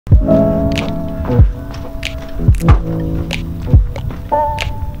So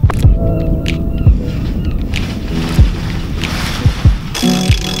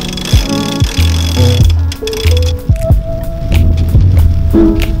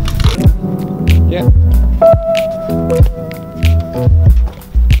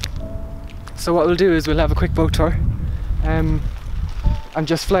what we'll do is we'll have a quick boat tour. I'm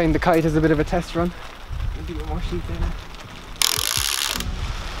just flying the kite as a bit of a test run. Maybe one more sheet there.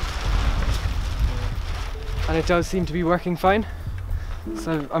 And it does seem to be working fine.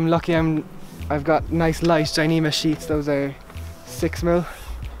 So I'm lucky I've got nice light Dyneema sheets. Those are 6mm.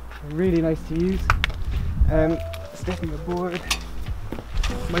 Really nice to use. Stepping aboard.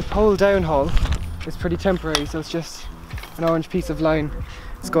 My pole downhaul is pretty temporary, so it's just an orange piece of line.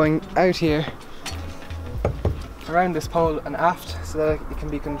 It's going out here around this pole and aft so that it can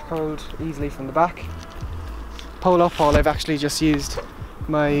be controlled easily from the back. Pole up haul, I've actually just used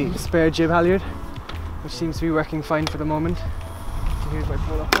my spare jib halyard, which seems to be working fine for the moment. So here's my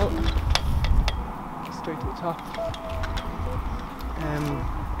pole up haul, straight to the top.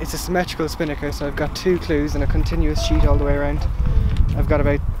 It's a symmetrical spinnaker, so I've got 2 clews and a continuous sheet all the way around. I've got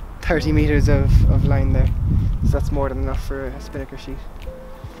about 30 meters of line there, so that's more than enough for a spinnaker sheet.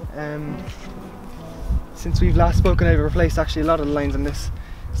 Since we've last spoken, I've replaced actually a lot of the lines on this.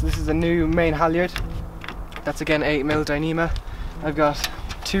 So this is a new main halyard. That's again 8mm Dyneema. I've got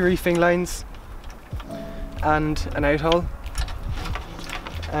 2 reefing lines and an outhaul,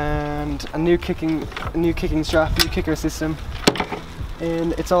 and a new kicking strap, new kicker system,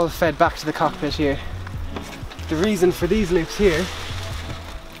 and it's all fed back to the cockpit here. The reason for these loops here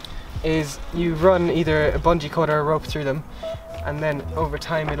is you run either a bungee cord or a rope through them, and then over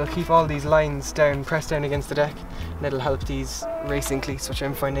time it'll keep all these lines down, pressed down against the deck, and it'll help these racing cleats, which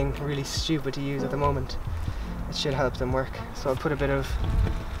I'm finding really stupid to use at the moment. It should help them work, so I'll put a bit of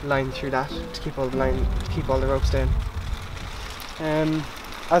line through that to keep all the ropes down.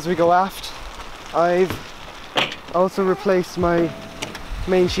 As we go aft, I've also replaced my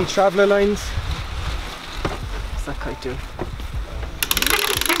main sheet traveller lines. What's that kite doing?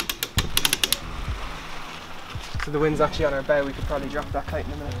 So the wind's actually on our bow, we could probably drop that kite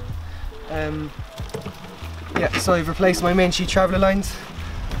in a minute. Yeah, so I've replaced my main sheet traveller lines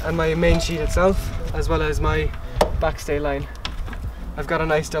and my main sheet itself, as well as my backstay line. I've got a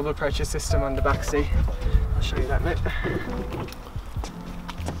nice double purchase system on the backstay. I'll show you that now.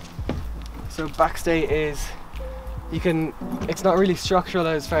 So backstay is, it's not really structural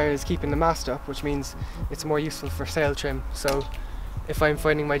as far as keeping the mast up, which means it's more useful for sail trim. So if I'm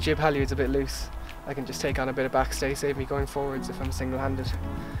finding my jib halyard's a bit loose, I can just take on a bit of backstay, save me going forwards if I'm single-handed.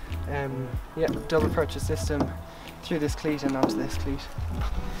 Yeah, double purchase system through this cleat and onto this cleat.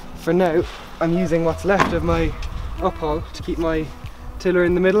 For now, I'm using what's left of my uphaul to keep my tiller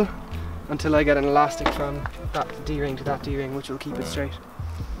in the middle until I get an elastic from that D-ring to that D-ring, which will keep it straight.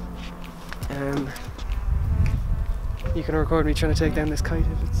 You can record me trying to take down this kite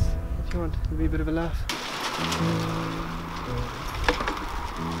if you want. It'll be a bit of a laugh.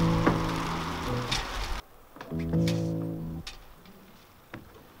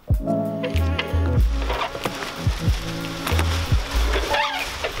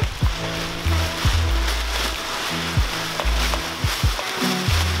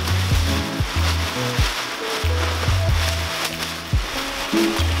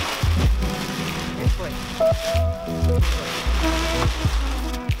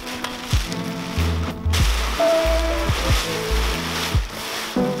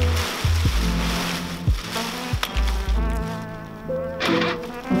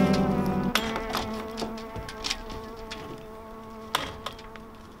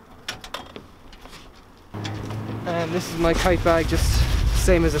 And this is my kite bag, just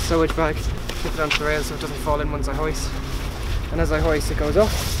same as a stowage bag. Clip it onto the rail so it doesn't fall in once I hoist. And as I hoist it goes up,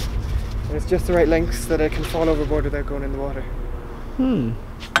 and it's just the right length so that it can fall overboard without going in the water.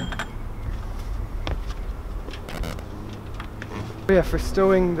 But yeah, for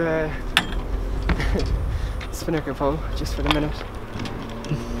stowing the spinnaker pole, just for the minute,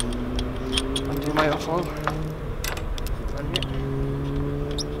 undo my uphaul.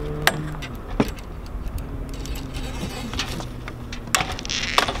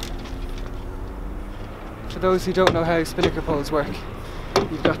 For those who don't know how spinnaker poles work,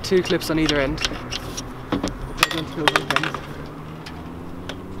 you've got 2 clips on either end.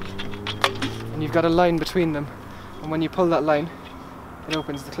 And you've got a line between them, and when you pull that line, it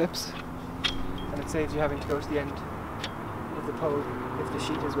opens the clips, and it saves you having to go to the end of the pole if the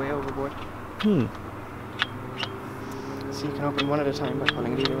sheet is way overboard. So you can open one at a time by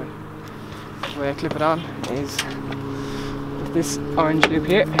pulling it either way. The way I clip it on is with this orange loop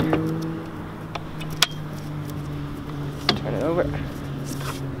here. over.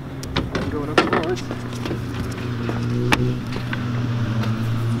 I'm going up forward.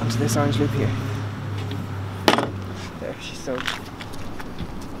 Onto this orange loop here. There, she's soaked.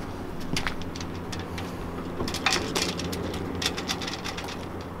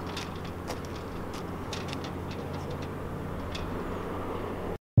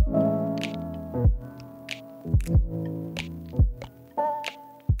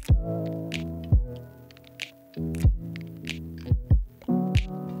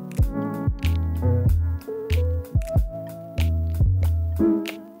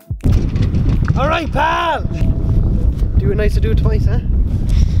 Alright, pal! Do it nice to do it twice, huh?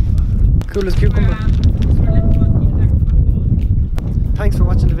 Cool as cucumber. Thanks for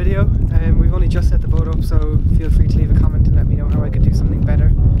watching the video. We've only just set the boat up, so feel free to leave a comment and let me know how I could do something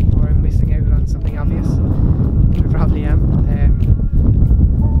better, or I'm missing out on something obvious. I probably am.